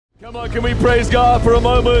Come on, can we praise God for a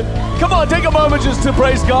moment? Come on, take a moment just to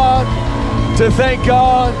praise God, to thank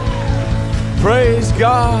God. Praise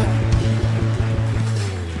God.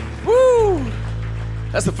 Woo!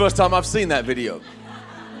 That's the first time I've seen that video.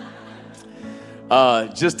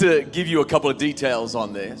 Just to give you a couple of details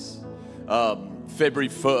on this. February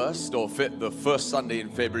 1st, or the first Sunday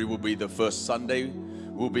in February will be the first Sunday.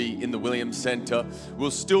 We'll be in the Williams Center.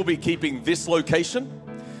 We'll still be keeping this location.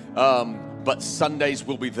 But Sundays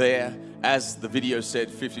will be there. As the video said,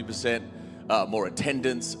 50% more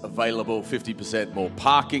attendance available, 50% more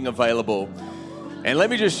parking available. And let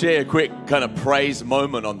me just share a quick kind of praise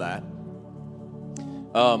moment on that.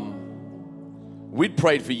 We'd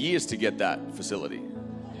prayed for years to get that facility.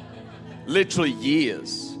 Literally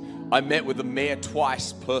years. I met with the mayor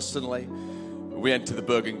twice personally. We went to the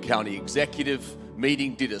Bergen County Executive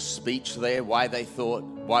meeting, did a speech there, why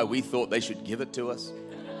we thought they should give it to us.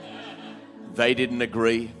 They didn't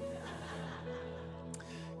agree.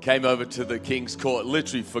 Came over to the King's Court,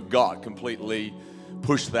 literally forgot, completely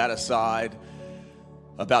pushed that aside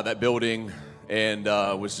about that building, and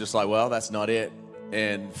was just like, well, that's not it.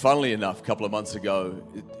 And funnily enough, a couple of months ago,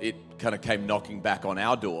 it kind of came knocking back on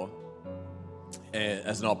our door and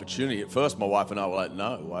as an opportunity. At first, my wife and I were like,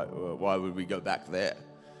 no, why would we go back there?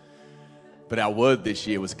 But our word this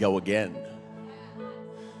year was go again.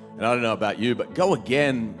 And I don't know about you, but go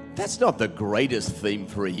again, that's not the greatest theme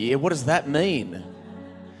for a year. What does that mean?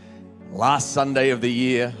 Last Sunday of the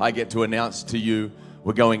year, I get to announce to you,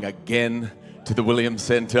 we're going again to the Williams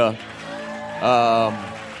Center.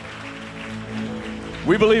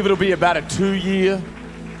 We believe it'll be about a 2-year.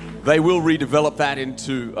 They will redevelop that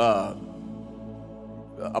into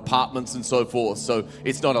apartments and so forth. So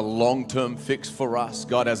it's not a long-term fix for us.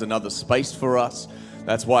 God has another space for us.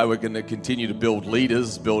 That's why we're going to continue to build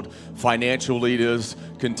leaders, build financial leaders,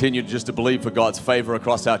 continue just to believe for God's favor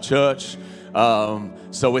across our church.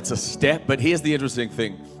 So it's a step. But here's the interesting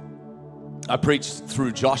thing. I preached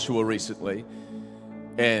through Joshua recently,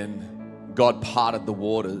 and God parted the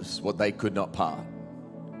waters, what they could not part.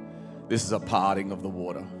 This is a parting of the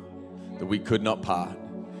water that we could not part.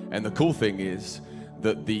 And the cool thing is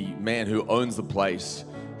that the man who owns the place,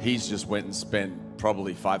 he's just went and spent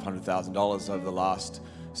probably $500,000 over the last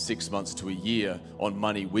 6 months to a year on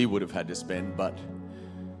money we would have had to spend, but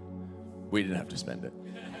we didn't have to spend it.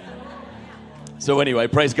 So anyway,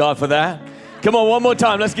 praise God for that. Come on, one more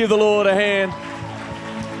time. Let's give the Lord a hand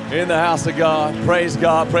in the house of God. Praise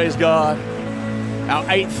God, praise God. Our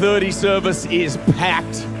 8:30 service is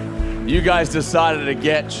packed. You guys decided to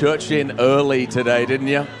get church in early today, didn't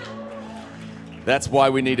you? That's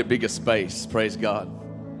why we need a bigger space. Praise God.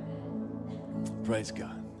 Praise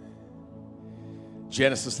God.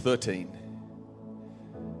 Genesis 13.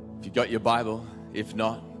 If you got your Bible, if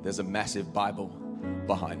not, there's a massive Bible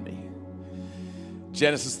behind me.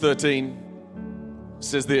 Genesis 13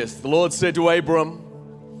 says this. The Lord said to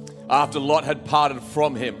Abram, after Lot had parted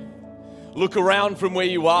from him, look around from where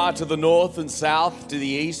you are to the north and south, to the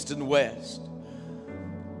east and west.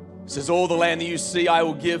 It says, all the land that you see I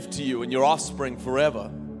will give to you and your offspring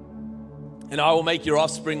forever. And I will make your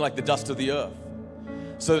offspring like the dust of the earth,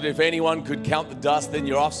 so that if anyone could count the dust, then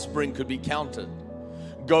your offspring could be counted.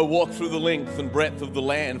 Go walk through the length and breadth of the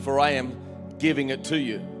land, for I am giving it to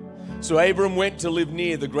you. So Abram went to live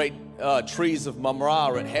near the great trees of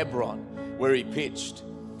Mamre at Hebron, where he pitched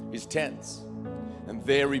his tents. And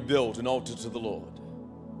there he built an altar to the Lord.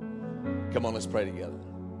 Come on, let's pray together.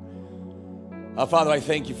 Our Father, I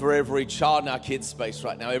thank you for every child in our kids' space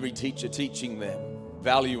right now, every teacher teaching them,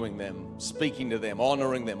 valuing them, speaking to them,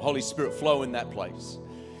 honoring them. Holy Spirit, flow in that place.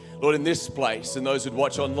 Lord, in this place, and those who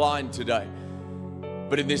watch online today,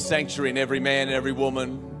 but in this sanctuary, in every man, every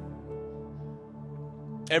woman,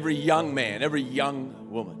 every young man, every young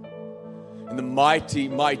woman, in the mighty,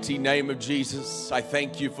 mighty name of Jesus, I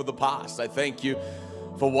thank you for the past. I thank you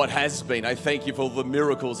for what has been. I thank you for the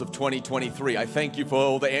miracles of 2023. I thank you for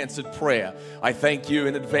all the answered prayer. I thank you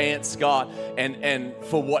in advance, God, and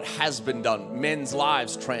for what has been done. Men's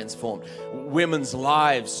lives transformed, women's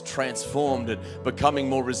lives transformed and becoming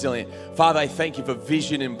more resilient. Father, I thank you for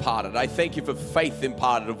vision imparted. I thank you for faith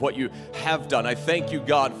imparted of what you have done. I thank you,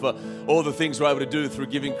 God, for all the things we're able to do through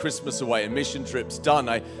giving Christmas away and mission trips done.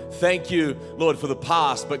 I thank you, Lord, for the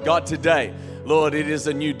past. But God, today, Lord, it is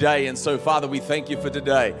a new day. And so, Father, we thank you for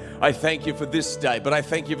today. I thank you for this day, but I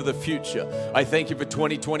thank you for the future. I thank you for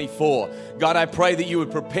 2024. God, I pray that you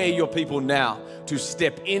would prepare your people now to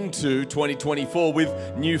step into 2024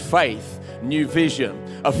 with new faith, new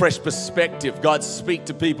vision, a fresh perspective. God, speak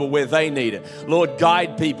to people where they need it. Lord,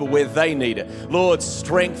 guide people where they need it. Lord,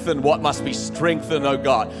 strengthen what must be strengthened, oh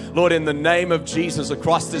God. Lord, in the name of Jesus,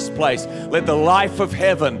 across this place, let the life of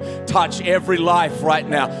heaven touch every life right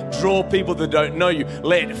now. Draw people that don't know you.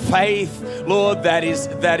 Let faith, Lord, that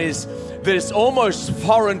is almost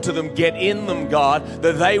foreign to them, get in them, God,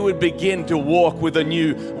 that they would begin to walk with a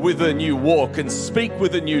new walk and speak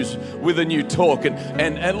with a new talk,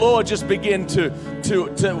 and Lord, just begin to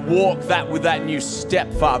walk that with that new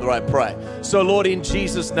step, Father, I pray. So Lord, in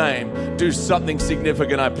Jesus' name, do something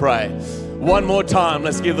significant, I pray. One more time,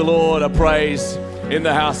 let's give the Lord a praise in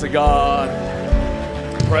the house of God.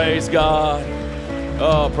 Praise God.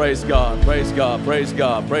 Oh, praise God, praise God, praise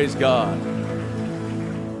God, praise God.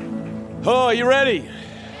 Oh, you ready?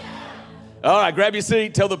 All right, grab your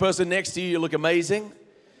seat. Tell the person next to you look amazing.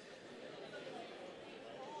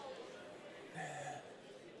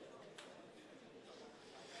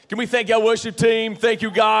 Can we thank our worship team? Thank you,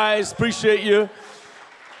 guys. Appreciate you.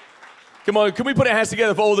 Come on, can we put our hands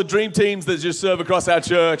together for all the dream teams that just serve across our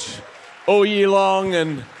church all year long?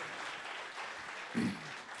 And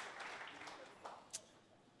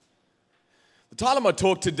the title of my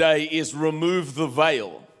talk today is Remove the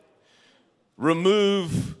Veil.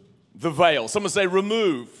 Remove the veil. Someone say,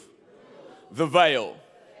 remove the veil.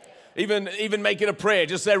 Even make it a prayer.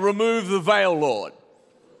 Just say, remove the veil, Lord.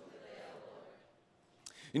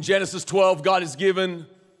 In Genesis 12, God has given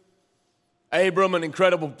Abram an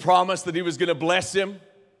incredible promise that he was going to bless him.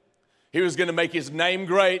 He was going to make his name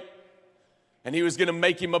great. And he was going to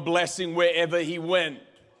make him a blessing wherever he went.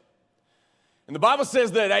 And the Bible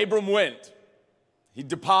says that Abram went. He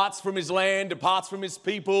departs from his land, departs from his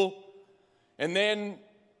people. And then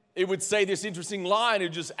it would say this interesting line. It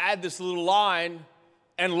would just add this little line,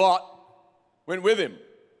 and Lot went with him.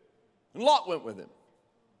 And Lot went with him.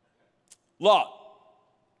 Lot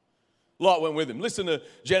went with him. Listen to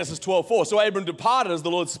Genesis 12:4. So Abram departed as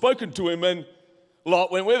the Lord spoken to him, and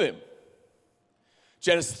Lot went with him.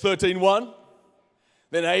 Genesis 13:1.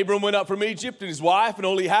 Then Abram went up from Egypt and his wife and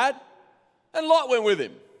all he had, and Lot went with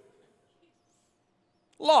him.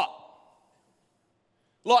 Lot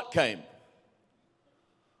came.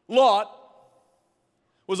 Lot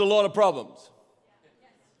was a lot of problems.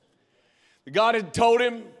 God had told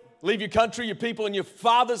him, leave your country, your people, and your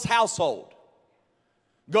father's household.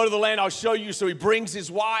 Go to the land I'll show you. So he brings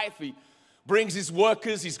his wife, he brings his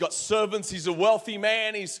workers, he's got servants, he's a wealthy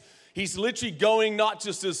man. He's literally going not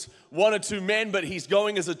just as one or two men, but he's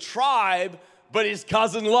going as a tribe, but his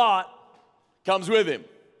cousin Lot comes with him.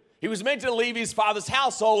 He was meant to leave his father's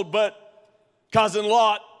household, but cousin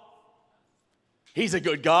Lot, he's a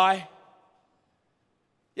good guy.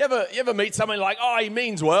 You ever meet someone like, oh, he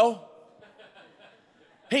means well.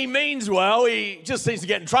 He means well. He just seems to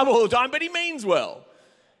get in trouble all the time, but he means well.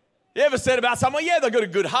 You ever said about someone, yeah, they've got a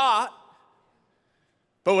good heart,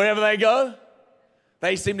 but wherever they go,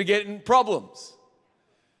 they seem to get in problems.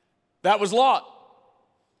 That was Lot.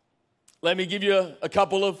 Let me give you a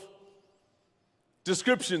couple of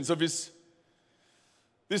descriptions of this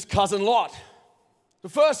cousin Lot. The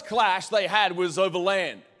first clash they had was over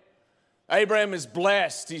land. Abraham is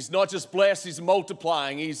blessed. He's not just blessed, he's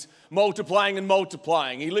multiplying. He's multiplying and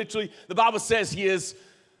multiplying. He literally, the Bible says he has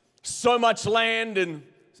so much land and,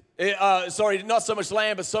 not so much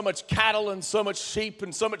land, but so much cattle and so much sheep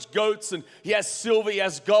and so much goats. And he has silver, he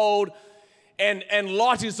has gold. And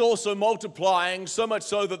Lot is also multiplying, so much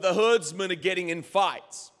so that the herdsmen are getting in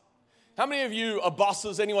fights. How many of you are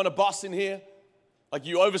bosses? Anyone a boss in here? Like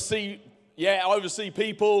you oversee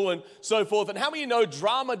people and so forth. And how many of you know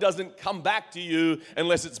drama doesn't come back to you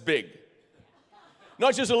unless it's big?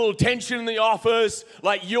 Not just a little tension in the office,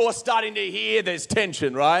 like you're starting to hear there's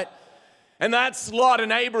tension, right? And that's Lot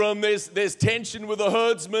and Abram. There's tension with the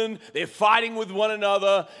herdsmen. They're fighting with one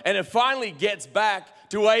another. And it finally gets back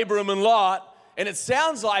to Abram and Lot. And it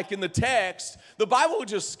sounds like in the text, the Bible will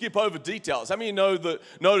just skip over details. How many of you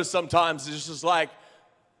notice sometimes it's just like,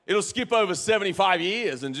 it'll skip over 75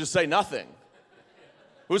 years and just say nothing.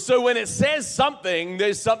 Well, so when it says something,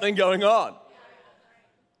 there's something going on.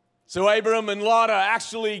 So Abram and Lot are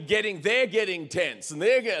actually getting tense and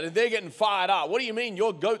they're getting fired up. What do you mean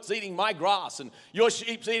your goat's eating my grass and your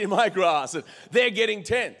sheep's eating my grass? And they're getting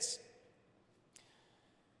tense.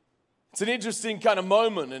 It's an interesting kind of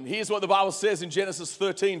moment. And here's what the Bible says in Genesis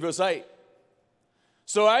 13, verse 8.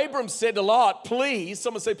 So Abram said to Lot, please,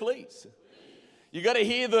 someone say please. You got to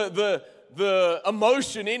hear the the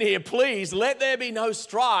emotion in here, please let there be no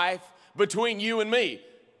strife between you and me.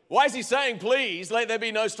 Why is he saying, please let there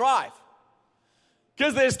be no strife?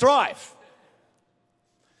 Because there's strife.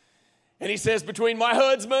 And he says, between my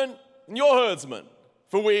herdsman and your herdsman,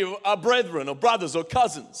 for we are brethren or brothers or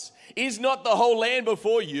cousins. Is not the whole land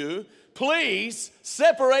before you? Please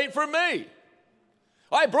separate from me.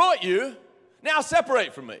 I brought you, now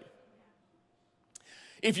separate from me.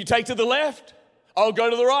 If you take to the left, I'll go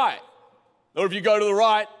to the right. Or if you go to the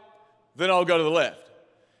right, then I'll go to the left.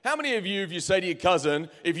 How many of you, if you say to your cousin,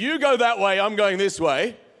 if you go that way, I'm going this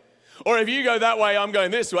way, or if you go that way, I'm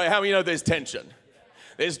going this way, how many know there's tension?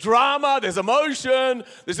 There's drama, there's emotion,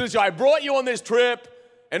 there's I brought you on this trip,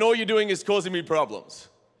 and all you're doing is causing me problems.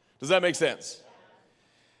 Does that make sense?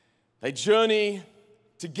 They journey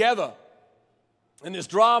together in this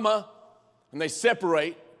drama, and they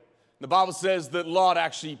separate. The Bible says that Lot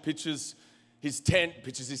actually pitches his tent,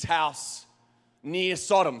 pitches his house near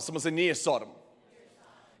Sodom. Someone say near Sodom.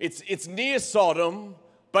 It's near Sodom,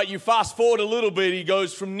 but you fast forward a little bit, he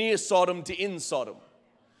goes from near Sodom to in Sodom.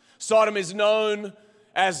 Sodom is known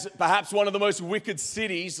as perhaps one of the most wicked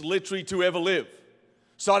cities literally to ever live.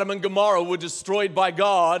 Sodom and Gomorrah were destroyed by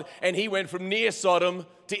God, and he went from near Sodom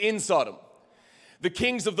to in Sodom. The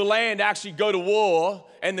kings of the land actually go to war,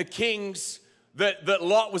 and the kings that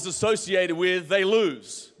Lot was associated with, they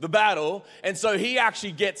lose the battle, and so he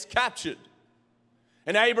actually gets captured.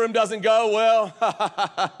 And Abram doesn't go,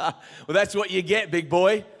 well, that's what you get, big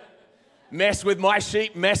boy. Mess with my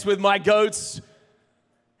sheep, mess with my goats,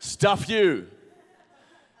 stuff you.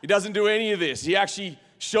 He doesn't do any of this. He actually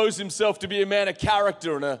shows himself to be a man of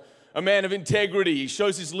character and a man of integrity. He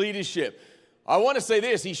shows his leadership. I want to say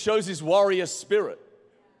this, he shows his warrior spirit.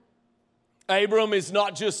 Abram is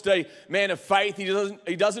not just a man of faith.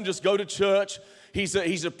 He doesn't just go to church. He's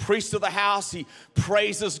a priest of the house. He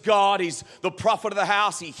praises God. He's the prophet of the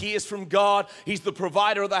house. He hears from God. He's the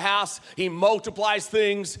provider of the house. He multiplies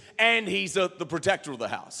things, and he's the protector of the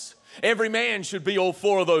house. Every man should be all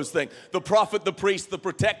four of those things: the prophet, the priest, the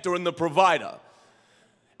protector, and the provider.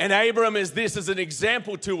 And Abram is this as an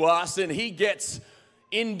example to us, and he gets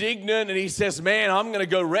indignant, and he says, man, I'm going to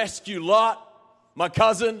go rescue Lot, my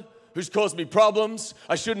cousin, who's caused me problems.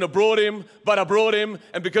 I shouldn't have brought him, but I brought him,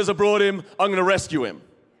 and because I brought him, I'm going to rescue him.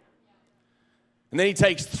 And then he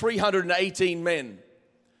takes 318 men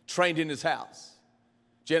trained in his house.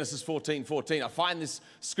 Genesis 14:14. I find this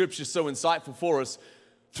scripture so insightful for us.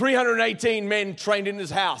 318 men trained in his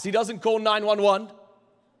house. He doesn't call 911.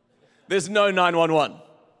 There's no 911.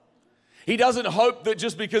 He doesn't hope that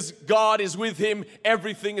just because God is with him,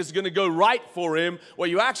 everything is going to go right for him.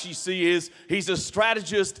 What you actually see is he's a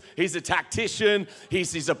strategist, he's a tactician,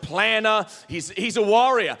 he's a planner, he's a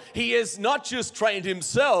warrior. He is not just trained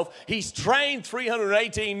himself, he's trained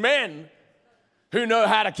 318 men who know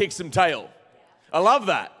how to kick some tail. I love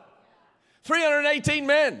that. 318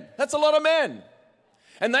 men, that's a lot of men.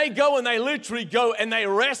 And they go and they literally go and they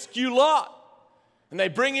rescue Lot. And they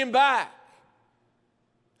bring him back.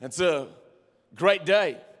 It's a great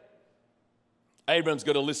day. Abram's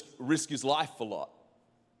got to risk his life for Lot.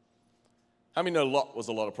 How many know Lot was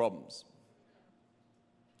a lot of problems?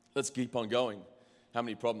 Let's keep on going. How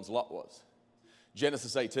many problems Lot was?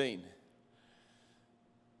 Genesis 18.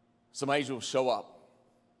 Some angels show up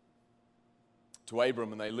to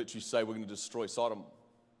Abram and they literally say, we're going to destroy Sodom.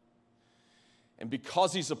 And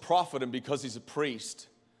because he's a prophet and because he's a priest,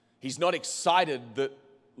 he's not excited that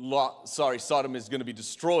Sodom is going to be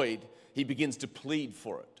destroyed. He begins to plead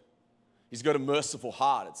for it. He's got a merciful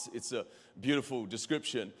heart. It's a beautiful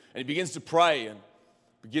description. And he begins to pray and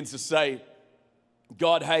begins to say,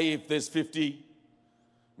 God, hey, if there's 50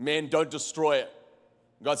 men, don't destroy it.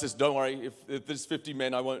 God says, don't worry, if there's 50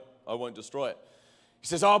 men, I won't destroy it. He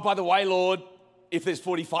says, oh, by the way, Lord, if there's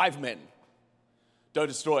 45 men, don't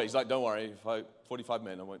destroy it. He's like, don't worry, 45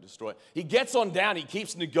 men, I won't destroy it. He gets on down, he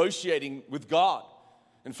keeps negotiating with God.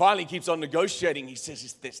 And finally, he keeps on negotiating. He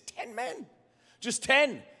says, there's 10 men, just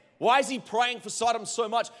 10. Why is he praying for Sodom so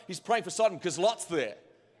much? He's praying for Sodom because Lot's there.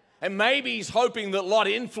 And maybe he's hoping that Lot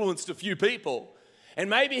influenced a few people. And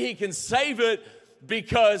maybe he can save it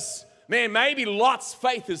because, man, maybe Lot's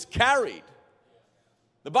faith is carried.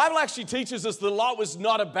 The Bible actually teaches us that Lot was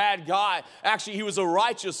not a bad guy. Actually, he was a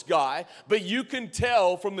righteous guy. But you can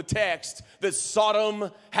tell from the text that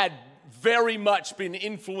Sodom had very much been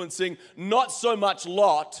influencing not so much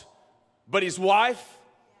Lot, but his wife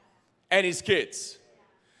and his kids.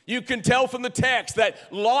 You can tell from the text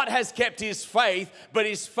that Lot has kept his faith, but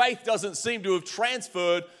his faith doesn't seem to have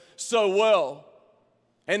transferred so well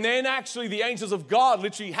And then actually the angels of God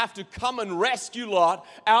literally have to come and rescue Lot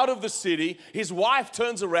out of the city. His wife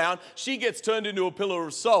turns around, she gets turned into a pillar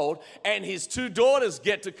of salt, and his 2 daughters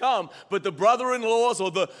get to come. But the brother-in-laws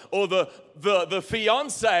or the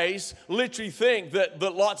fiancés literally think that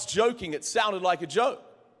Lot's joking. It sounded like a joke.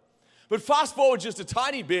 But fast forward just a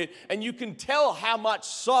tiny bit, and you can tell how much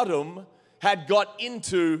Sodom had got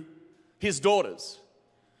into his daughters.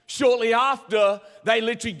 Shortly after, they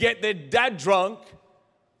literally get their dad drunk,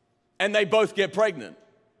 and they both get pregnant.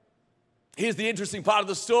 Here's the interesting part of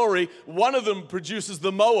the story. One of them produces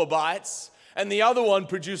the Moabites, and the other one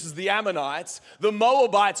produces the Ammonites. The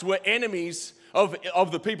Moabites were enemies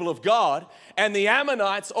of the people of God, and the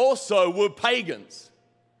Ammonites also were pagans.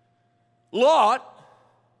 Lot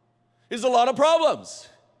is a lot of problems.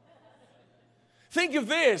 Think of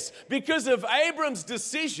this, because of Abram's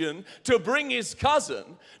decision to bring his cousin,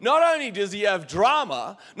 not only does he have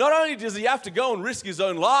drama, not only does he have to go and risk his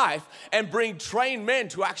own life and bring trained men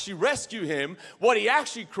to actually rescue him, what he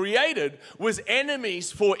actually created was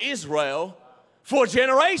enemies for Israel for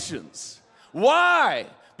generations. Why?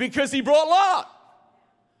 Because he brought Lot.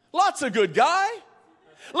 Lot's a good guy.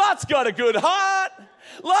 Lot's got a good heart.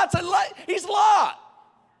 He's Lot.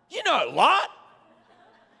 You know Lot.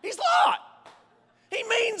 He's Lot. He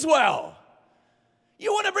means well.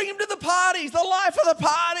 You want to bring him to the party. He's the life of the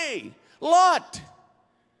party. Lot.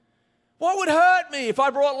 What would hurt me if I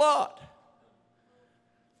brought Lot?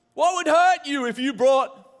 What would hurt you if you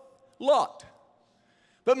brought Lot?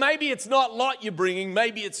 But maybe it's not Lot you're bringing.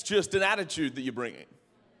 Maybe it's just an attitude that you're bringing.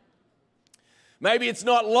 Maybe it's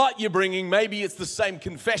not Lot you're bringing. Maybe it's the same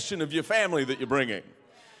confession of your family that you're bringing.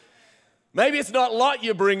 Maybe it's not Lot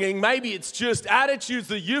you're bringing. Maybe it's just attitudes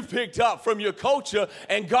that you've picked up from your culture.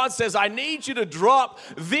 And God says, I need you to drop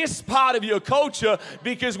this part of your culture,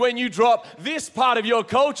 because when you drop this part of your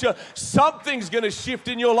culture, something's going to shift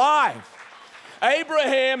in your life.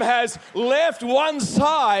 Abraham has left one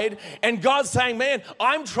side, and God's saying, man,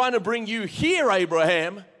 I'm trying to bring you here,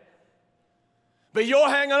 Abraham. But you're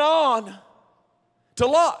hanging on to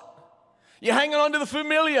Lot. You're hanging on to the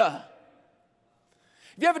familiar.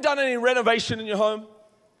 Have you ever done any renovation in your home?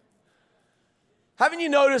 Haven't you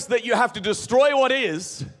noticed that you have to destroy what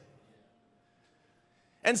is?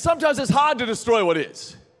 And sometimes it's hard to destroy what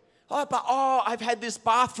is. I've had this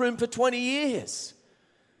bathroom for 20 years.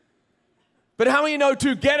 But how many know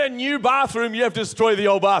to get a new bathroom, you have to destroy the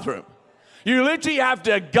old bathroom? You literally have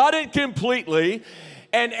to gut it completely,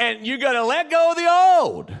 and you got to let go of the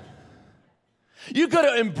old. You got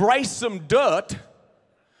to embrace some dirt,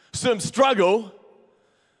 some struggle,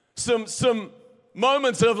 some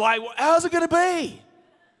moments of like, how's it going to be?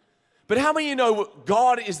 But how many of you know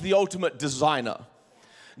God is the ultimate designer?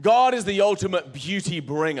 God is the ultimate beauty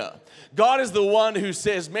bringer. God is the one who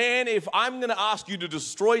says, man, if I'm going to ask you to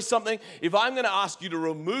destroy something, if I'm going to ask you to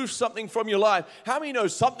remove something from your life, how many know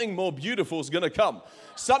something more beautiful is going to come?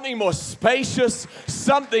 Something more spacious,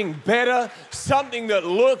 something better, something that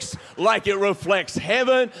looks like it reflects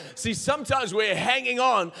heaven. See, sometimes we're hanging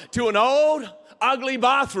on to an old, ugly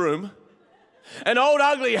bathroom, an old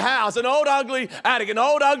ugly house, an old ugly attic, an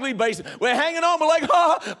old ugly basement. We're hanging on, we're like,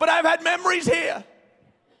 but I've had memories here.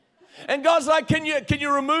 And God's like, can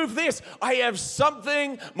you remove this? I have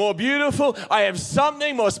something more beautiful. I have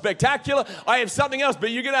something more spectacular. I have something else, but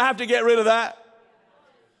you're going to have to get rid of that.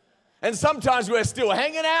 And sometimes we're still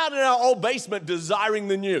hanging out in our old basement desiring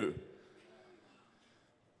the new.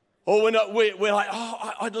 Or we're like,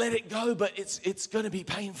 I'd let it go, but it's going to be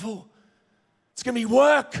painful. It's going to be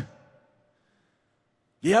work.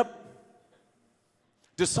 Yep.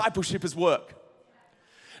 Discipleship is work.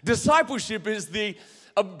 Discipleship is the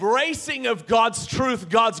embracing of God's truth,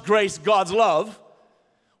 God's grace, God's love,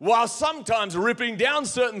 while sometimes ripping down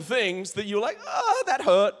certain things that you're like, that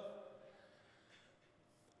hurt.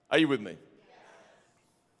 Are you with me?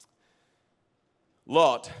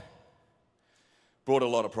 Lot brought a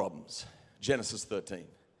lot of problems. Genesis 13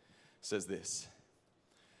 says this.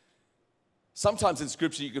 Sometimes in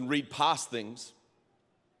Scripture you can read past things,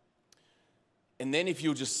 and then if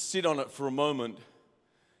you'll just sit on it for a moment,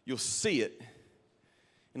 you'll see it,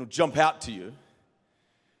 and it'll jump out to you, and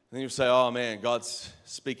then you'll say, oh man, God's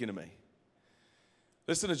speaking to me.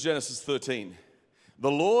 Listen to Genesis 13.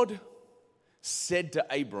 The Lord said to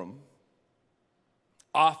Abram,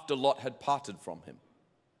 after Lot had parted from him,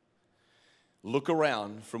 look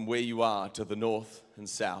around from where you are to the north and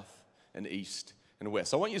south and east and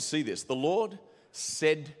west. I want you to see this. The Lord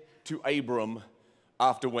said to Abram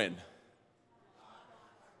after when?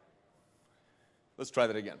 Let's try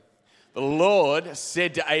that again. The Lord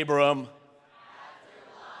said to Abram,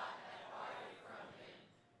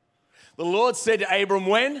 The Lord said to Abram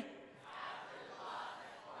when?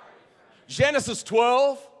 Genesis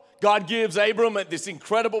 12, God gives Abram this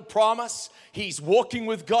incredible promise. He's walking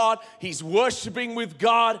with God. He's worshiping with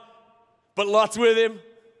God, but Lot's with him.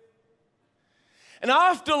 And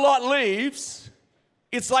after Lot leaves,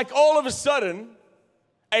 it's like all of a sudden,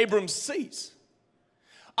 Abram sees.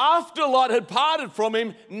 After Lot had parted from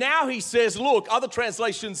him, now he says, look, other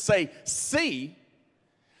translations say, see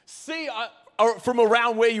from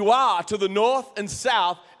around where you are to the north and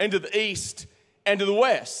south and to the east and to the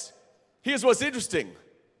west. Here's what's interesting.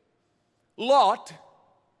 Lot,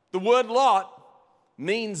 the word Lot,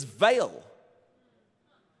 means veil.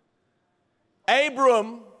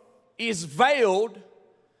 Abram is veiled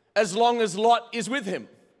as long as Lot is with him.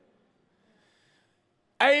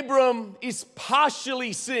 Abram is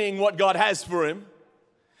partially seeing what God has for him,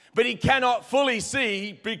 but he cannot fully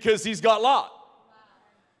see because he's got Lot.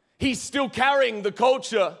 He's still carrying the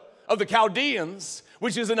culture of the Chaldeans,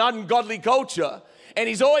 which is an ungodly culture, and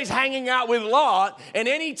he's always hanging out with Lot, and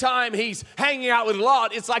anytime he's hanging out with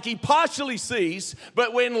Lot, it's like he partially sees,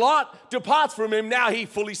 but when Lot departs from him, now he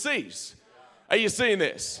fully sees. Are you seeing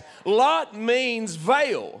this? Lot means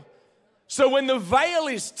veil. So when the veil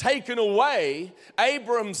is taken away,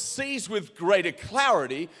 Abram sees with greater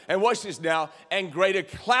clarity, and watch this now, and greater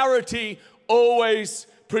clarity always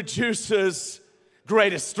produces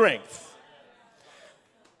greater strength.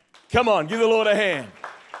 Come on, give the Lord a hand.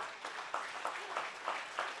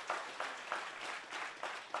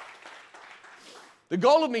 The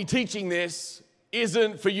goal of me teaching this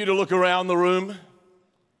isn't for you to look around the room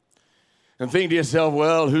and think to yourself,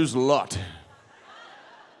 well, who's Lot?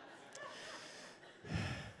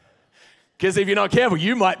 Because if you're not careful,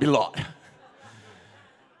 you might be Lot.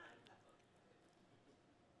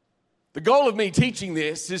 The goal of me teaching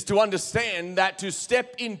this is to understand that to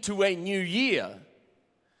step into a new year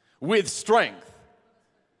with strength,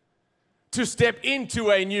 to step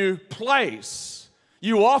into a new place,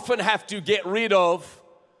 you often have to get rid of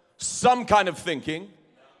some kind of thinking,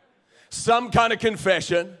 some kind of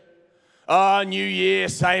confession. New year,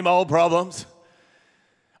 same old problems.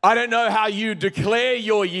 I don't know how you declare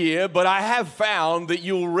your year, but I have found that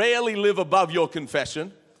you'll rarely live above your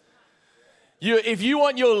confession. If you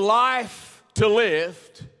want your life to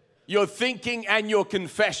lift, your thinking and your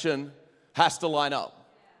confession has to line up.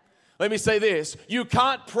 Let me say this, you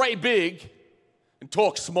can't pray big and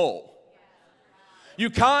talk small.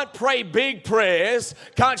 You can't pray big prayers,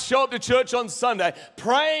 can't show up to church on Sunday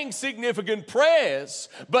praying significant prayers,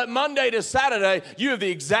 but Monday to Saturday, you have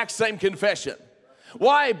the exact same confession.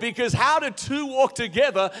 Why? Because how do two walk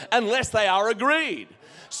together unless they are agreed?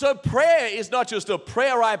 So prayer is not just a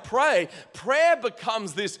prayer I pray. Prayer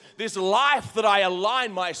becomes this life that I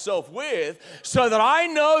align myself with so that I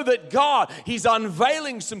know that God, He's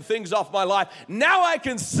unveiling some things off my life. Now I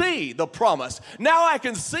can see the promise. Now I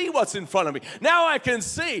can see what's in front of me. Now I can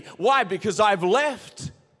see. Why? Because I've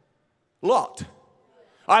left Lot.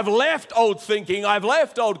 I've left old thinking. I've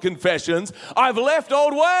left old confessions. I've left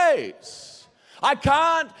old ways. I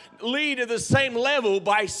can't lead at the same level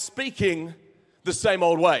by speaking the same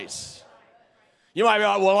old ways. You might be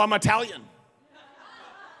like, well, I'm Italian.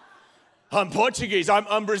 I'm Portuguese.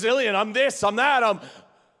 I'm Brazilian. I'm this. I'm that.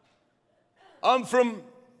 I'm from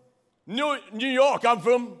New York. I'm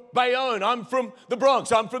from Bayonne. I'm from the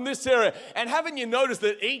Bronx. I'm from this area. And haven't you noticed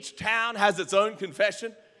that each town has its own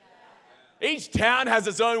confession? Each town has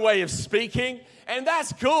its own way of speaking. And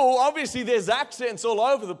that's cool. Obviously, there's accents all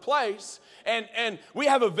over the place. And we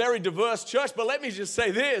have a very diverse church, but let me just say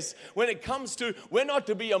this. When it comes to, we're not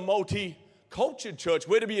to be a multi-cultured church.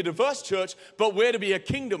 We're to be a diverse church, but we're to be a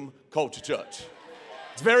kingdom culture church.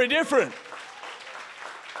 It's very different.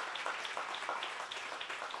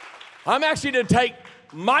 I'm actually to take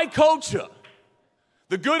my culture,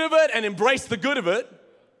 the good of it, and embrace the good of it,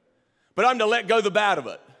 but I'm to let go the bad of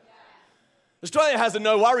it. Australia has a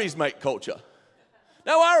no worries, mate culture.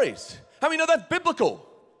 No worries. How many know that's biblical?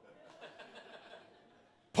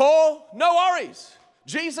 Paul, no worries.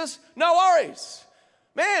 Jesus, no worries.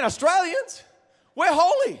 Man, Australians, we're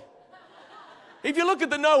holy. If you look at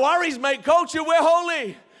the no worries, mate culture, we're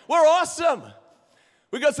holy. We're awesome.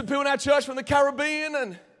 We got some people in our church from the Caribbean,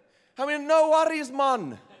 and I mean, no worries,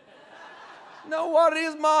 man. No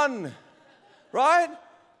worries, man. Right?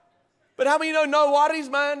 But how many know no worries,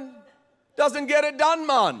 man, doesn't get it done,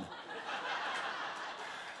 man?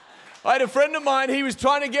 I had a friend of mine, he was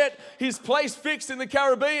trying to get his place fixed in the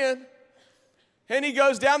Caribbean, and he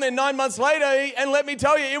goes down there 9 months later, and let me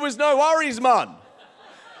tell you, it was no worries, man.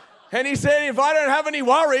 And he said, if I don't have any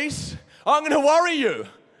worries, I'm going to worry you.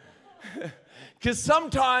 Because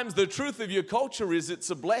sometimes the truth of your culture is it's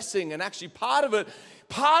a blessing, and actually part of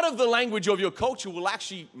the language of your culture will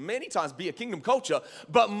actually many times be a kingdom culture,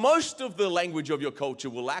 but most of the language of your culture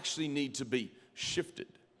will actually need to be shifted.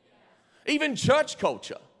 Even church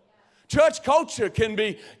culture. Church culture can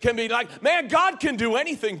be like, man, God can do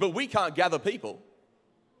anything, but we can't gather people.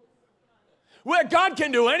 Where God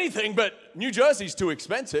can do anything, but New Jersey's too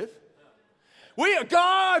expensive.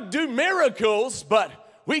 God do miracles, but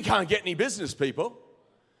we can't get any business people.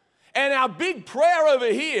 And our big prayer over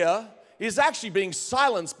here is actually being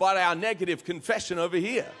silenced by our negative confession over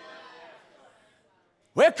here.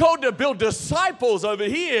 We're called to build disciples over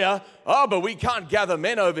here. Oh, but we can't gather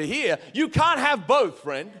men over here. You can't have both,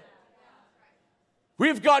 friend.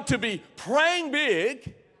 We've got to be praying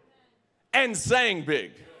big and saying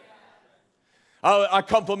big. I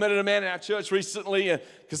complimented a man in our church recently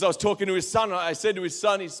because I was talking to his son. I said to his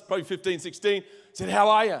son, he's probably 15, 16, I said, how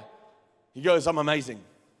are you? He goes, I'm amazing.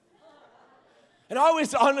 And I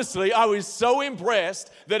was so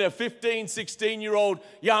impressed that a 15, 16-year-old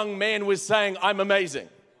young man was saying, I'm amazing.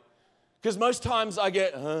 Because most times I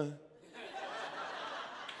get,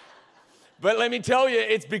 But let me tell you,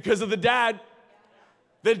 it's because of the dad.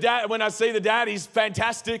 The dad, when I see the dad, he's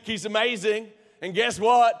fantastic, he's amazing. And guess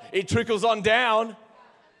what? It trickles on down.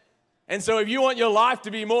 And so if you want your life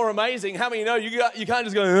to be more amazing, how many know you can't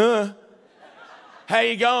just go, How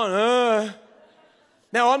you going,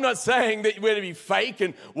 Now, I'm not saying that we're to be fake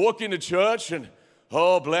and walk into church and,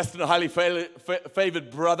 blessed and highly favored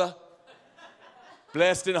brother.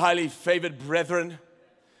 Blessed and highly favored brethren.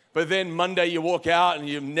 But then Monday you walk out and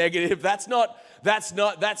you're negative. That's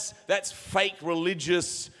fake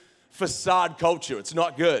religious facade culture. It's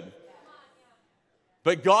not good.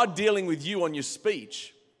 But God dealing with you on your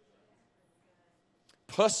speech,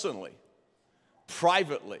 personally,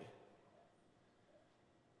 privately,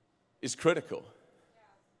 is critical.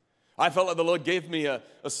 I felt like the Lord gave me an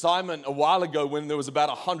assignment a while ago when there was about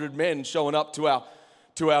 100 men showing up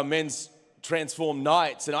to our men's transformed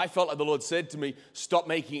nights. And I felt like the Lord said to me, stop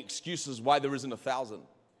making excuses why there isn't 1,000.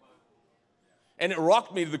 And it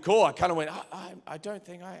rocked me to the core. I kind of went, I don't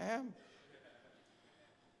think I am.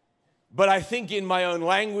 But I think in my own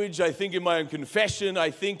language, I think in my own confession,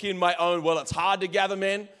 I think in my own, it's hard to gather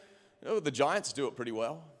men. The Giants do it pretty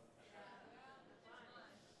well.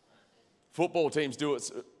 Football teams do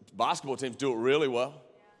it, basketball teams do it really well.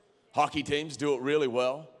 Hockey teams do it really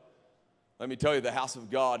well. Let me tell you, the house of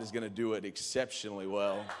God is going to do it exceptionally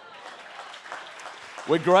well.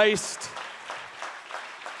 We're graced.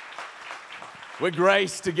 We're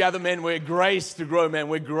graced to gather men. We're graced to grow men.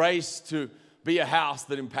 We're graced to be a house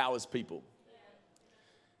that empowers people.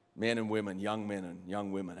 Men and women, young men and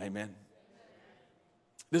young women. Amen.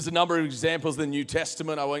 There's a number of examples in the New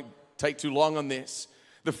Testament. I won't take too long on this.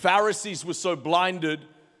 The Pharisees were so blinded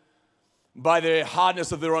by the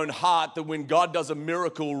hardness of their own heart that when God does a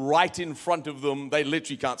miracle right in front of them, they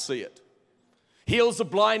literally can't see it. Heals a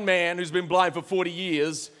blind man who's been blind for 40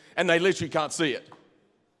 years, and they literally can't see it.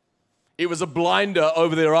 It was a blinder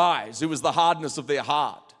over their eyes. It was the hardness of their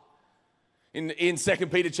heart. In 2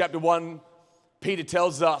 Peter chapter 1, Peter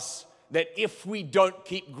tells us that if we don't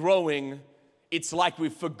keep growing, it's like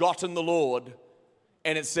we've forgotten the Lord,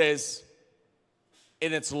 and it says,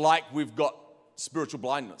 and it's like we've got spiritual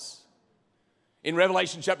blindness. In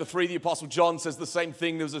Revelation chapter 3, the Apostle John says the same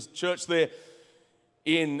thing. There was a church there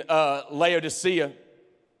in Laodicea,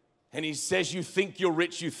 and he says, you think you're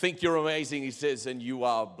rich, you think you're amazing. He says, and you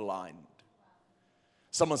are blind.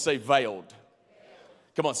 Someone say veiled.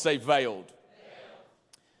 Come on, say veiled.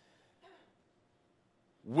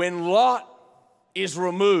 When Lot is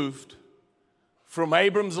removed from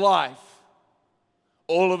Abram's life,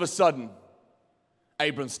 all of a sudden,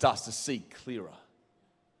 Abram starts to see clearer.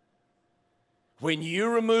 When you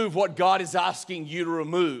remove what God is asking you to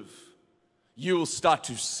remove, you will start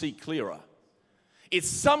to see clearer. It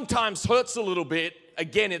sometimes hurts a little bit.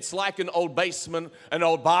 Again, it's like an old basement, an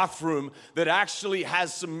old bathroom that actually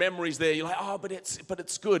has some memories there. You're like, but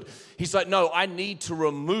it's good. He's like, no, I need to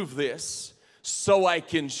remove this so I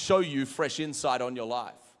can show you fresh insight on your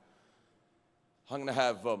life. I'm going to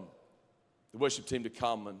have the worship team to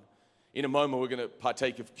come, and in a moment we're going to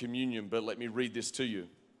partake of communion, but let me read this to you.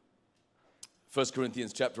 1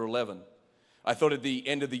 Corinthians chapter 11. I thought at the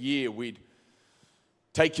end of the year we'd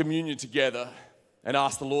take communion together and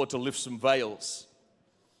ask the Lord to lift some veils.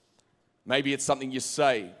 Maybe it's something you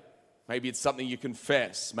say. Maybe it's something you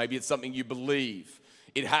confess. Maybe it's something you believe.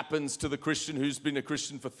 It happens to the Christian who's been a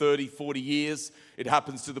Christian for 30, 40 years. It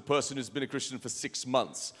happens to the person who's been a Christian for 6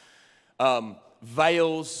 months.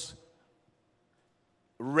 Veils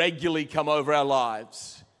regularly come over our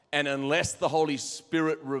lives, And unless the Holy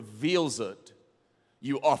Spirit reveals it,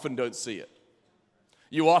 you often don't see it.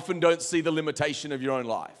 You often don't see the limitation of your own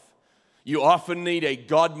life. You often need a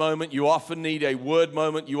God moment. You often need a word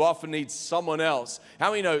moment. You often need someone else.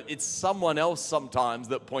 How many know it's someone else sometimes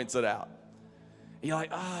that points it out? You're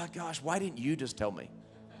like, oh gosh, why didn't you just tell me?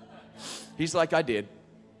 He's like, I did.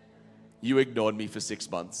 You ignored me for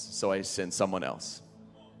 6 months, so I sent someone else.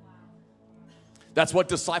 That's what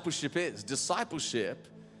discipleship is. Discipleship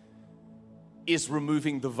is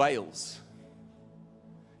removing the veils.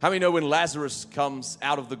 How many know when Lazarus comes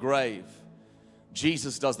out of the grave,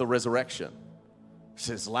 Jesus does the resurrection? He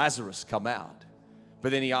says, Lazarus, come out.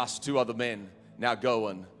 But then he asks 2 other men, now go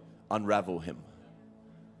and unravel him.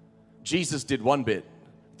 Jesus did one bit,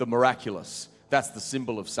 the miraculous. That's the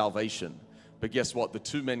symbol of salvation. But guess what? The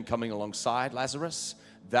 2 men coming alongside Lazarus,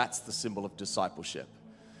 that's the symbol of discipleship.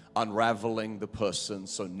 Unraveling the person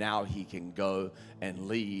so now he can go and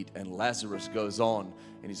lead. And Lazarus goes on,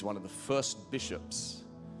 and he's one of the first bishops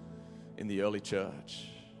in the early church.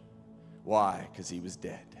 Why? Because he was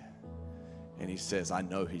dead. And he says, I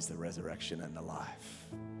know he's the resurrection and the life.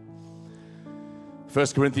 1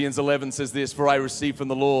 Corinthians 11 says this, for I received from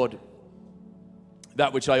the Lord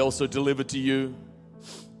that which I also delivered to you,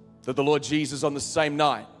 that the Lord Jesus on the same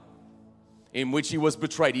night in which he was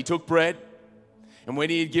betrayed, he took bread, and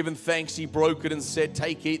when he had given thanks, he broke it and said,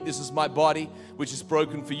 take, eat, this is my body, which is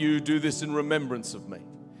broken for you. Do this in remembrance of me.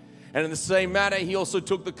 And in the same manner, he also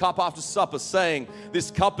took the cup after supper, saying,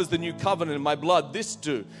 this cup is the new covenant in my blood. This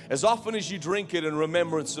do, as often as you drink it in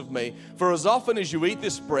remembrance of me. For as often as you eat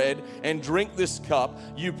this bread and drink this cup,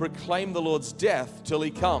 you proclaim the Lord's death till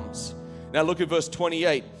he comes. Now look at verse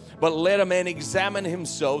 28. But let a man examine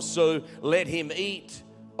himself, so let him eat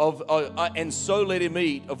of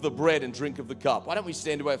the bread and drink of the cup. Why don't we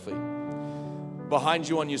stand to our feet? Behind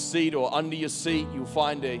you on your seat or under your seat, you'll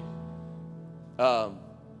find a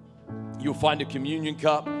communion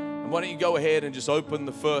cup. And why don't you go ahead and just open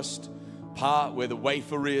the first part where the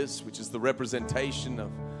wafer is, which is the representation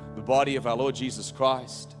of the body of our Lord Jesus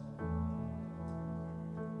Christ.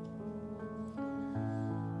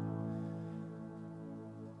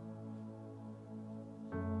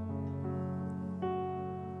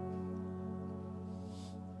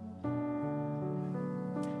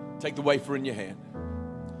 Take the wafer in your hand.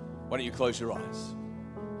 Why don't you close your eyes?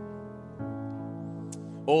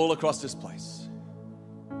 All across this place.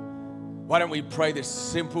 Why don't we pray this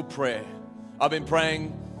simple prayer? I've been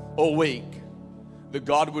praying all week that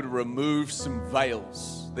God would remove some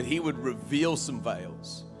veils, that he would reveal some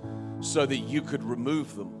veils so that you could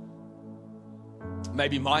remove them.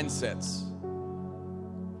 Maybe mindsets,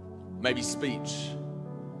 maybe speech.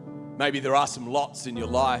 Maybe there are some lots in your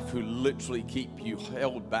life who literally keep you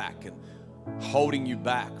held back and holding you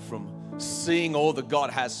back from seeing all that God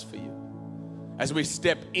has for you. As we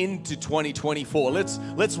step into 2024,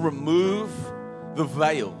 let's remove the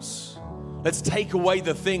veils. Let's take away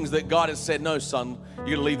the things that God has said, no, son, you're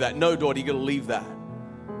going to leave that. No, daughter, you're going to leave that.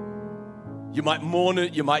 You might mourn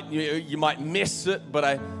it, you might miss it,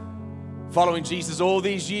 but following Jesus all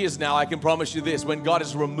these years now, I can promise you this, when God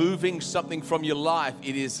is removing something from your life,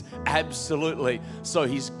 it is absolutely so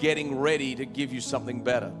he's getting ready to give you something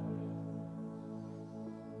better.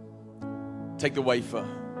 Take the wafer.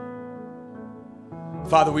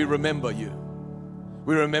 Father, we remember you.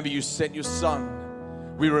 We remember you sent your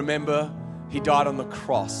son. We remember he died on the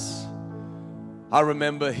cross. I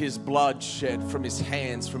remember his blood shed from his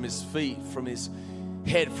hands, from his feet, from his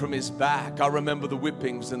head, from his back. I remember the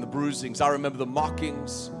whippings and the bruisings. I remember the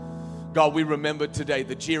mockings. God, we remember today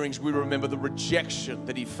the jeerings. We remember the rejection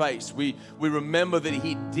that he faced. We remember that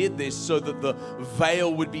he did this so that the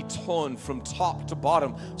veil would be torn from top to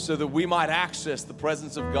bottom so that we might access the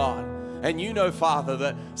presence of God. And you know, Father,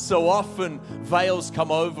 that so often veils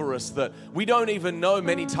come over us that we don't even know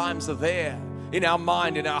many times are there in our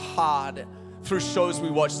mind, in our heart, through shows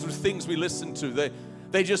we watch, through things we listen to.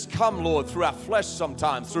 They just come, Lord, through our flesh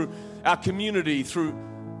sometimes, through our community, through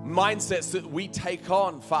mindsets that we take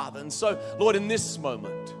on, Father. And so, Lord, in this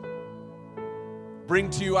moment,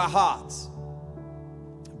 bring to you our hearts,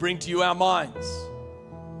 bring to you our minds.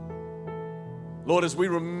 Lord, as we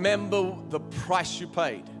remember the price you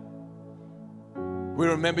paid, we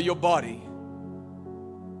remember your body.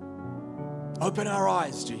 Open our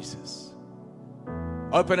eyes, Jesus.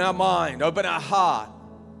 Open our mind, open our heart,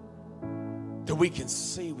 that we can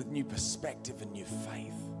see with new perspective and new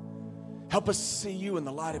faith. Help us see you in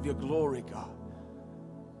the light of your glory, God.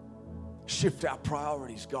 Shift our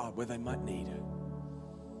priorities, God, where they might need it.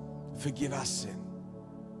 Forgive our sin.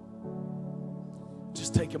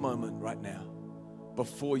 Just take a moment right now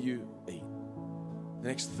before you eat. the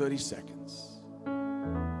next 30 seconds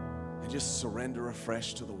and just surrender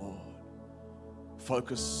afresh to the Lord.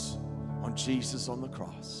 Focus on Jesus on the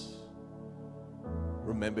cross.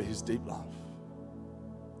 Remember his deep love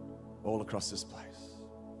all across this place.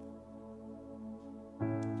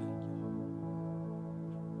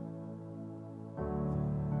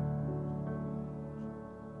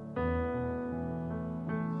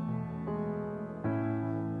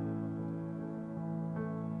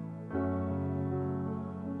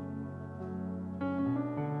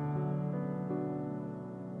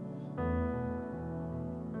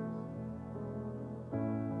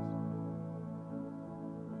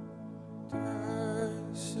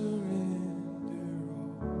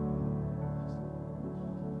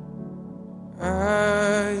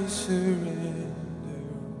 I surrender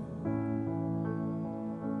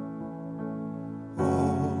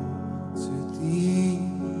all to thee,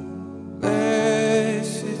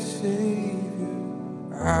 blessed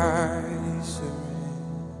Savior. I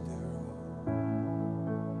surrender all,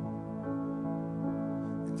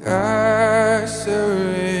 and I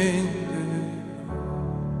surrender,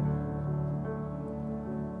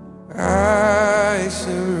 I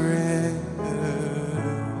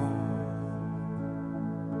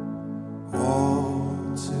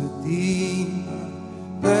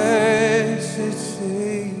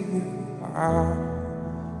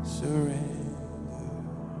surrender.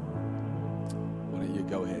 Why don't you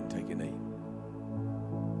go ahead and take a knee?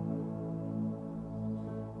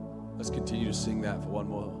 Let's continue to sing that for one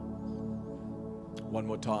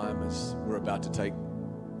more time as we're about to take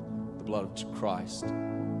the blood of Christ.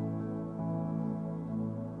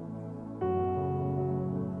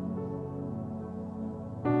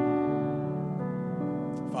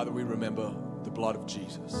 Father, we remember the blood of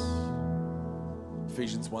Jesus.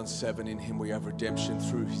 Ephesians 1:7, in him we have redemption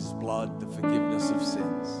through his blood, the forgiveness of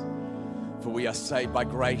sins. For we are saved by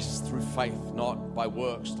grace through faith, not by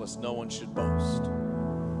works, lest no one should boast.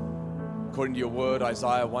 According to your word,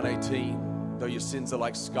 Isaiah 1:18, though your sins are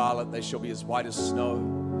like scarlet, they shall be as white as snow.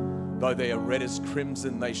 Though they are red as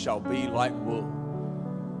crimson, they shall be like wool.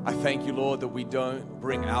 I thank you, Lord, that we don't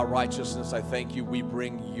bring our righteousness. I thank you, we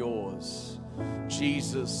bring yours.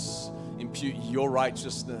 Jesus, impute your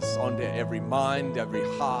righteousness onto every mind, every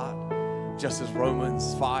heart, just as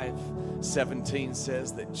Romans 5:17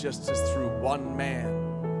 says that just as through one man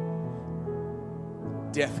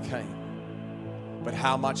death came, but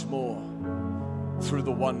how much more through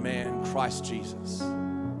the one man, Christ Jesus,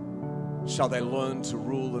 shall they learn to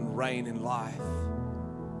rule and reign in life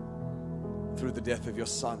through the death of your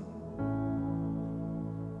Son.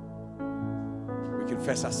 We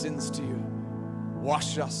confess our sins to you.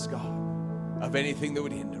 Wash us, God, of anything that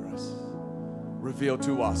would hinder us. Reveal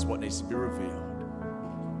to us what needs to be revealed.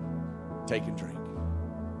 Take and drink.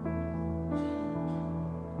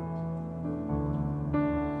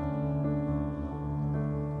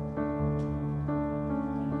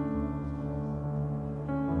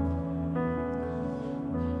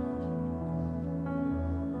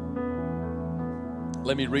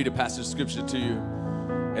 Let me read a passage of scripture to you,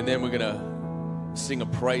 and then we're going to sing a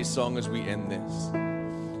praise song as we end this.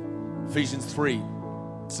 Ephesians 3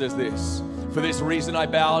 says this: for this reason I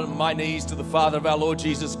bow my knees to the Father of our Lord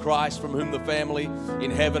Jesus Christ, from whom the family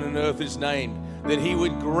in heaven and earth is named, that he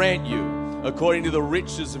would grant you, according to the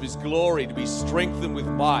riches of his glory, to be strengthened with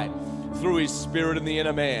might through his Spirit in the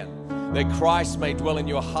inner man, that Christ may dwell in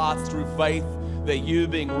your hearts through faith, that you,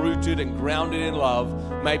 being rooted and grounded in love,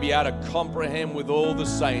 may be able to comprehend with all the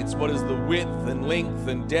saints what is the width and length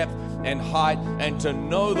and depth and height, and to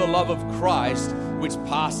know the love of Christ, which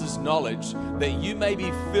passes knowledge, that you may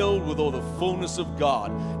be filled with all the fullness of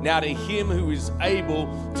God. Now to him who is able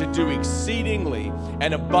to do exceedingly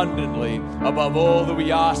and abundantly above all that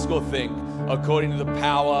we ask or think, according to the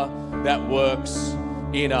power that works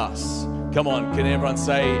in us. Come on, can everyone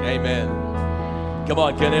say amen? Come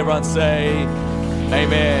on, can everyone say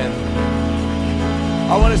amen?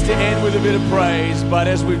 I want us to end with a bit of praise, but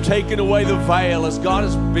as we've taken away the veil, as God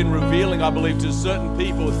has been revealing, I believe, to certain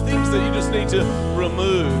people, things that you just need to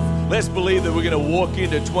remove, let's believe that we're going to walk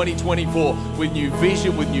into 2024 with new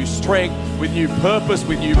vision, with new strength, with new purpose,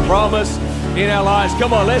 with new promise in our lives.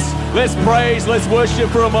 Come on, let's praise, let's worship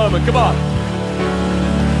for a moment. Come on.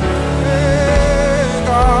 Hey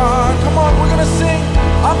God, come on, we're going to sing.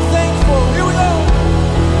 I'm thankful. Here we go.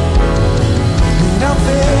 And I'm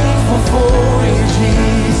thankful for you,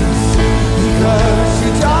 Jesus, because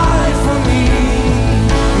you died for me,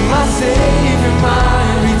 my Savior, my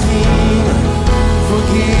Redeemer,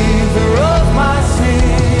 forgiver of my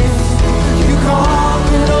sins. You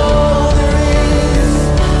conquered all there is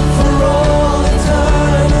for all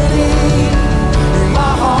eternity, and my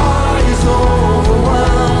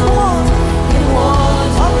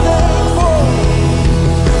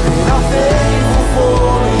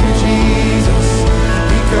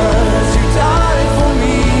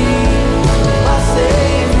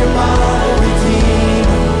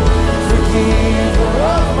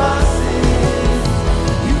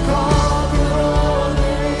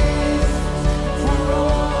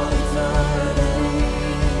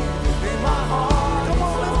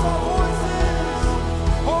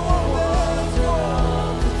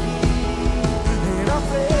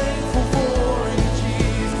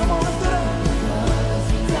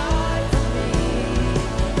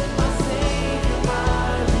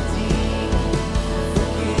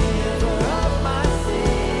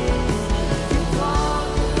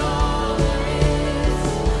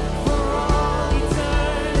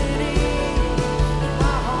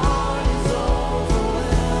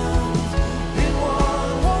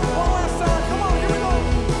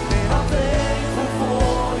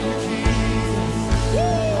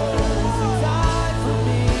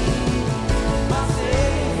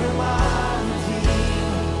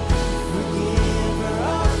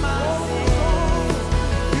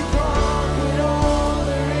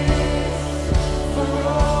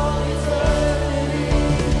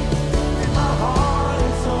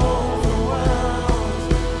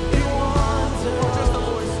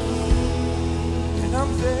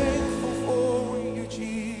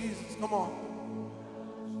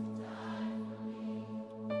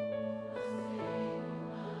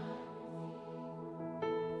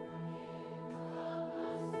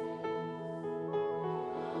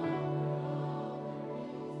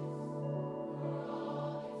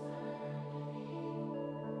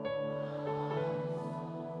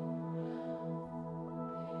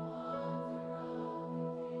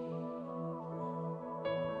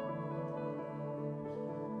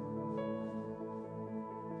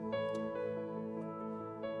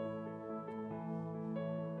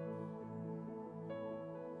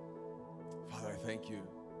thank you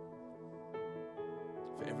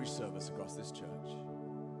for every service across this church,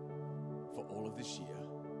 for all of this year.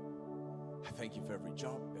 I thank you for every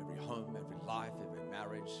job, every home, every life, every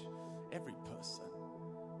marriage, every person,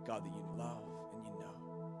 God, that you love and you know.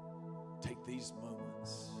 Take these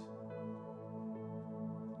moments,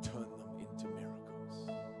 turn them into miracles.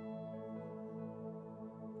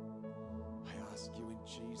 I ask you in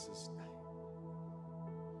Jesus' name.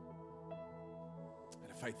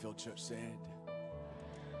 And a faith-filled church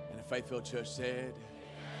said,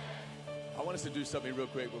 I want us to do something real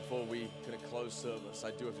quick before we kind of close service.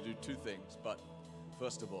 I do have to do two things, but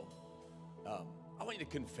first of all, I want you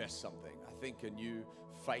to confess something. I think a new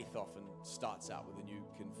faith often starts out with a new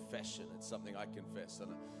confession. It's something I confess on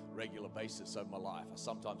a regular basis over my life. I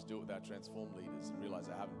sometimes do it with our Transform leaders and realize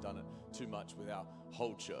I haven't done it too much with our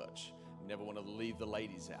whole church. Never want to leave the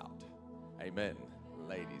ladies out. Amen,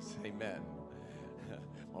 ladies, amen.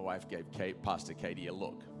 My wife gave Pastor Katie a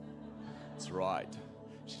look. That's right.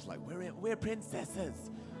 She's like, we're princesses.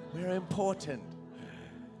 We're important.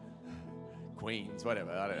 Queens,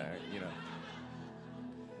 whatever, I don't know, you know.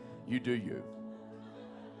 You do you.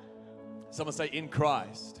 Someone say, in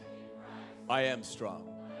Christ, I am strong.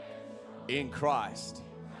 In Christ,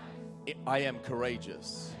 I am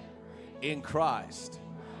courageous. In Christ,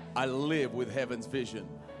 I live with heaven's vision.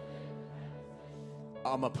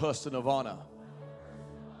 I'm a person of honor.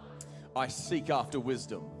 I seek after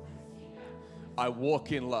wisdom. I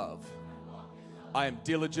walk in love. I am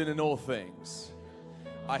diligent in all things.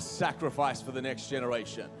 I sacrifice for the next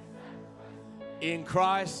generation. In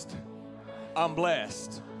Christ, I'm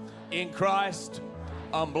blessed. In Christ,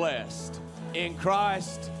 I'm blessed. In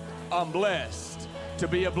Christ, I'm blessed to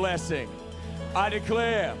be a blessing. I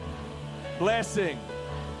declare blessing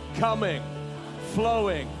coming,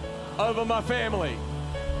 flowing over my family,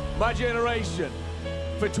 my generation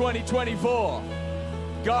for 2024.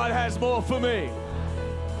 God has more for me.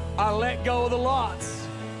 I let go of the lots.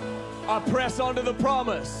 I press onto the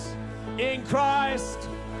promise. In Christ,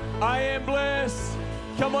 I am blessed.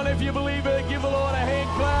 Come on, if you believe it, give the Lord a hand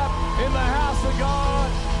clap in the house of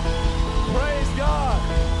God. Praise God.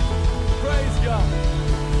 Praise God.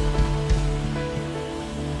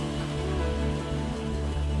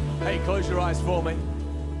 Hey, close your eyes for me.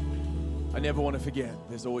 I never want to forget,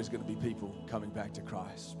 there's always going to be people coming back to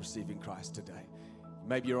Christ, receiving Christ today.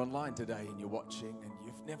 Maybe you're online today and you're watching and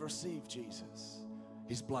you've never received Jesus.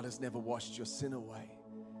 His blood has never washed your sin away.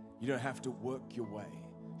 You don't have to work your way.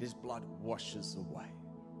 His blood washes away.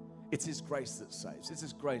 It's His grace that saves. It's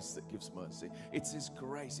His grace that gives mercy. It's His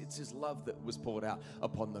grace. It's His love that was poured out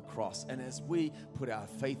upon the cross. And as we put our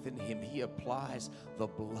faith in Him, He applies the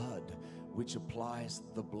blood, which applies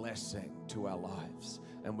the blessing to our lives.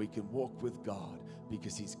 And we can walk with God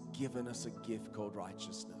because He's given us a gift called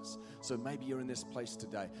righteousness. So maybe you're in this place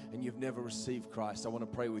today and you've never received Christ. I want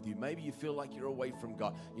to pray with you. Maybe you feel like you're away from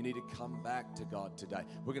God. You need to come back to God today.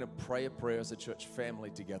 We're going to pray a prayer as a church family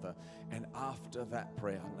together. And after that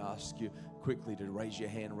prayer, I'm going to ask you quickly to raise your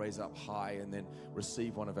hand, raise up high, and then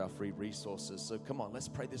receive one of our free resources. So come on, let's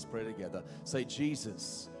pray this prayer together. Say,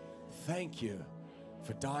 Jesus, thank you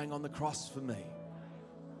for dying on the cross for me.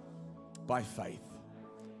 By faith,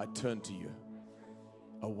 I turn to you,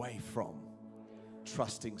 away from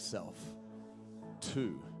trusting self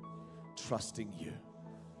to trusting you.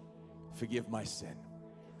 Forgive my sin.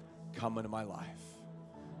 Come into my life.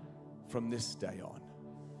 From this day on,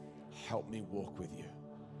 help me walk with you.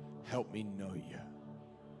 Help me know you.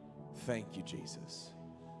 Thank you, Jesus,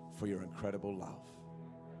 for your incredible love.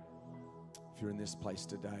 If you're in this place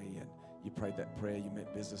today and you prayed that prayer, you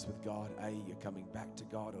meant business with God. A, you're coming back to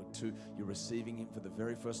God. Or two, you're receiving Him for the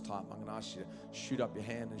very first time. I'm going to ask you to shoot up your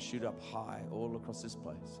hand and shoot up high all across this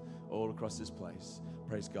place. All across this place.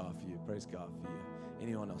 Praise God for you. Praise God for you.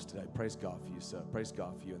 Anyone else today? Praise God for you, sir. Praise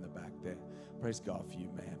God for you in the back there. Praise God for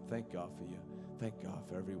you, ma'am. Thank God for you. Thank God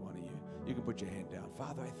for every one of you. You can put your hand down.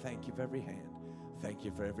 Father, I thank you for every hand. Thank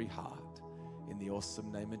you for every heart. In the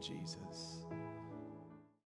awesome name of Jesus.